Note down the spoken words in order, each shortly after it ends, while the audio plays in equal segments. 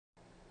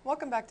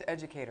Welcome back to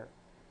Educator.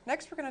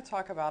 Next we're going to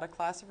talk about a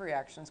class of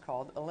reactions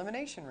called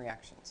elimination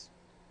reactions.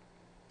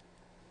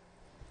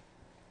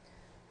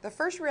 The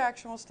first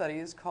reaction we'll study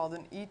is called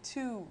an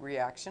E2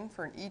 reaction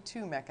for an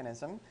E2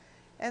 mechanism,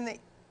 and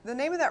the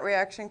name of that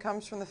reaction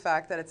comes from the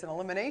fact that it's an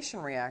elimination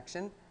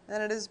reaction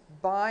and it is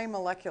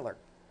bimolecular.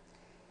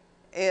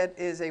 It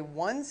is a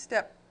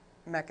one-step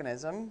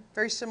mechanism,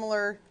 very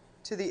similar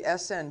to the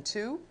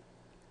SN2.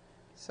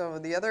 So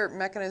the other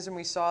mechanism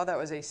we saw that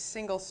was a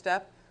single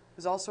step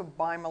was also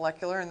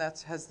bimolecular, and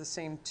that has the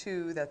same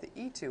 2 that the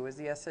E2 is,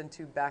 the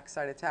SN2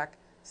 backside attack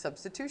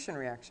substitution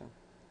reaction.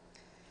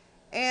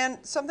 And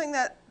something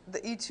that the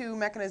E2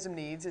 mechanism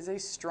needs is a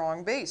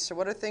strong base. So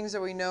what are things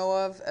that we know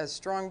of as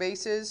strong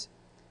bases?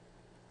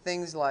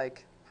 Things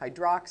like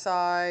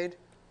hydroxide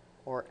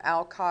or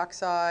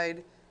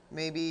alkoxide,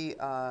 maybe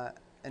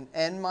an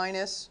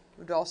N-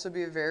 would also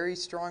be a very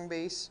strong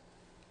base.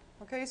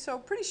 Okay, so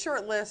pretty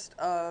short list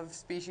of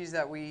species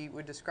that we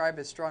would describe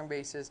as strong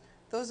bases.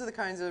 Those are the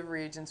kinds of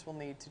reagents we'll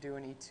need to do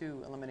an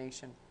E2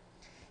 elimination.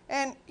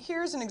 And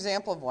here's an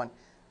example of one.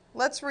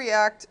 Let's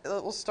react,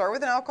 we'll start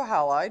with an alkyl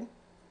halide,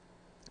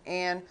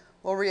 and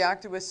we'll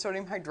react it with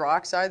sodium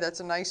hydroxide.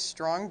 That's a nice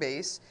strong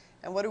base.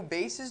 And what do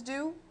bases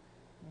do?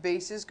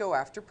 Bases go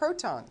after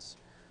protons.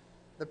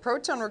 The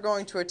proton we're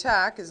going to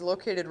attack is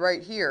located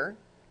right here.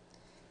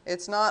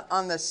 It's not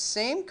on the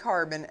same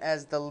carbon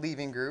as the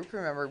leaving group.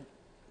 Remember,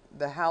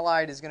 the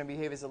halide is going to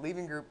behave as a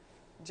leaving group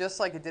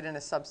just like it did in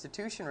a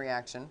substitution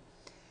reaction.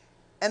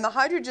 And the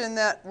hydrogen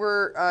that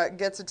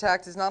gets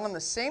attacked is not on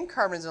the same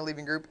carbon as the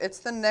leaving group. It's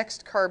the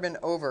next carbon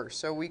over.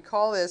 So we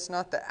call this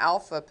not the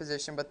alpha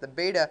position, but the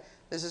beta.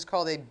 This is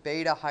called a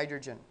beta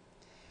hydrogen.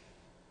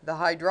 The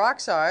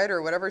hydroxide,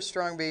 or whatever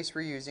strong base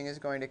we're using, is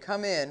going to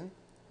come in,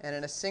 and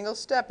in a single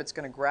step, it's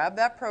going to grab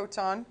that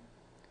proton,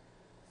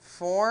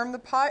 form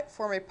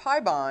a pi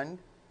bond,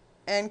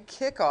 and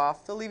kick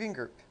off the leaving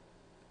group.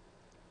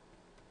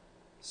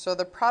 So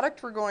the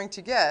product we're going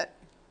to get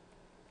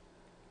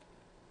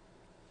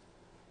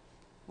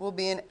will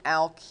be an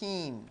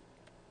alkene.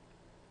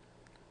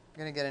 We're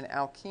going to get an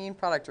alkene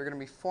product. We're going to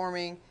be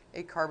forming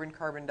a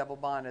carbon-carbon double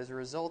bond as a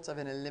result of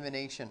an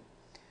elimination.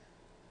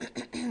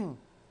 The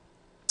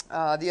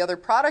other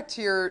products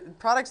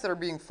that are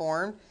being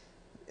formed,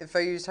 if I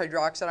use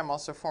hydroxide, I'm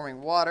also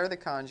forming water, the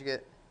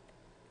conjugate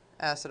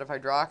acid of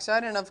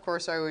hydroxide, and of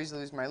course I always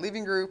lose my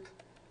leaving group,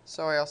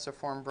 so I also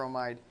form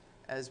bromide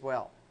as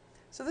well.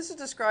 So this is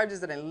described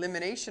as an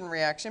elimination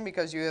reaction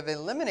because you have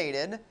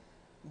eliminated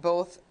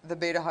both the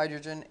beta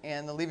hydrogen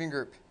and the leaving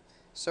group.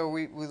 So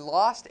we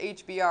lost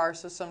HBr,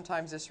 so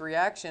sometimes this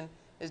reaction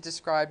is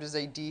described as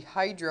a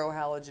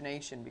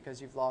dehydrohalogenation because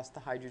you've lost the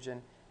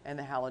hydrogen and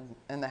the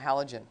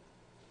halogen.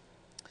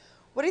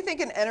 What do you think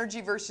an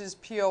energy versus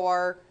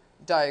POR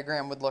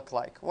diagram would look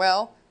like?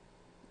 Well,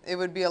 it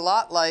would be a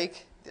lot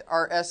like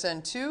our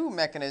SN2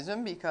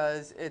 mechanism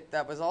because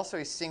that was also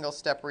a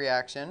single-step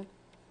reaction.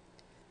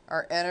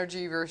 Our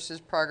energy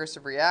versus progress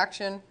of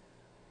reaction,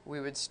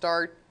 we would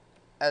start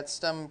at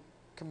some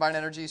combined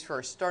energies for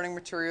our starting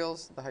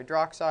materials, the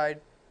hydroxide,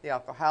 the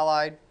alkyl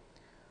halide.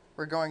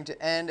 We're going to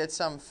end at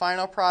some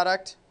final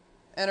product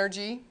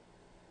energy.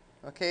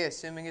 Okay,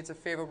 assuming it's a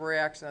favorable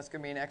reaction, that's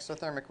going to be an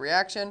exothermic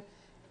reaction.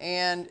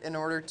 And in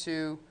order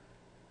to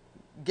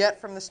get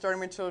from the starting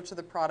material to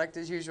the product,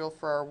 as usual,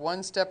 for our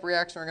one-step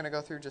reaction, we're going to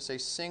go through just a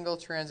single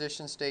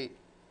transition state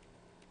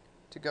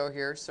to go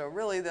here. So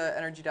really the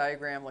energy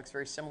diagram looks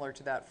very similar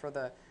to that for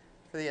the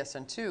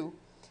SN2.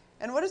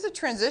 And what does the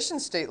transition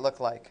state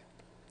look like?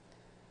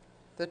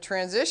 The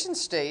transition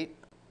state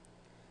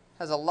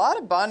has a lot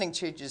of bonding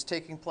changes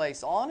taking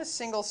place all in a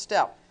single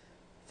step.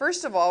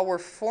 First of all, we're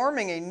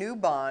forming a new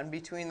bond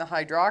between the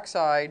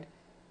hydroxide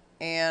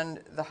and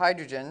the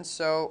hydrogen.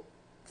 So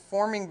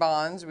forming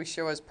bonds we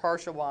show as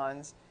partial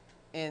bonds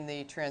in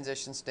the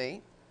transition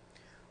state.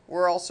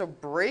 We're also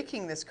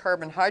breaking this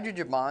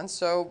carbon-hydrogen bond.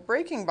 So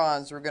breaking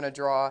bonds we're going to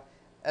draw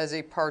as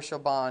a partial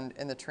bond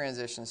in the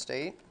transition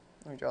state.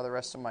 Let me draw the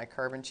rest of my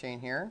carbon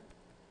chain here.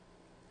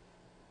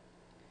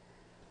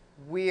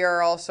 We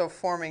are also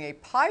forming a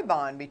pi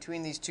bond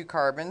between these two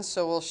carbons,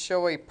 so we'll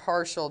show a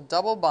partial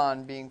double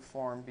bond being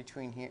formed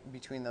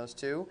between those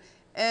two.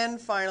 And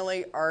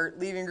finally, our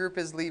leaving group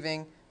is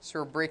leaving, so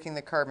we're breaking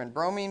the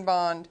carbon-bromine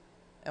bond,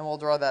 and we'll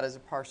draw that as a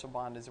partial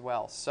bond as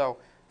well. So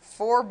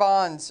 4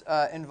 bonds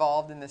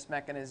involved in this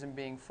mechanism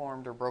being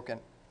formed or broken.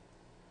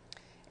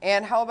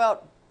 And how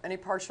about any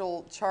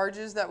partial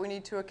charges that we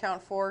need to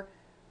account for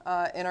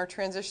in our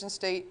transition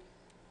state?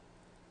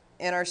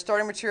 In our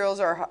starting materials,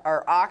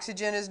 our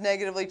oxygen is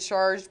negatively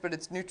charged, but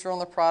it's neutral in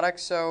the product,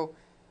 so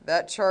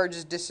that charge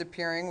is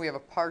disappearing. We have a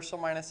partial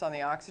minus on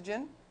the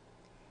oxygen.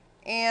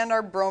 And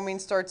our bromine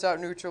starts out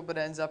neutral but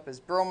ends up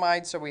as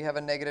bromide, so we have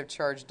a negative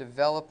charge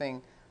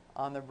developing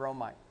on the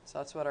bromide. So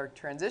that's what our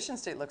transition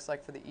state looks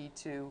like for the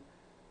E2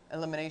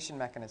 elimination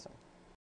mechanism.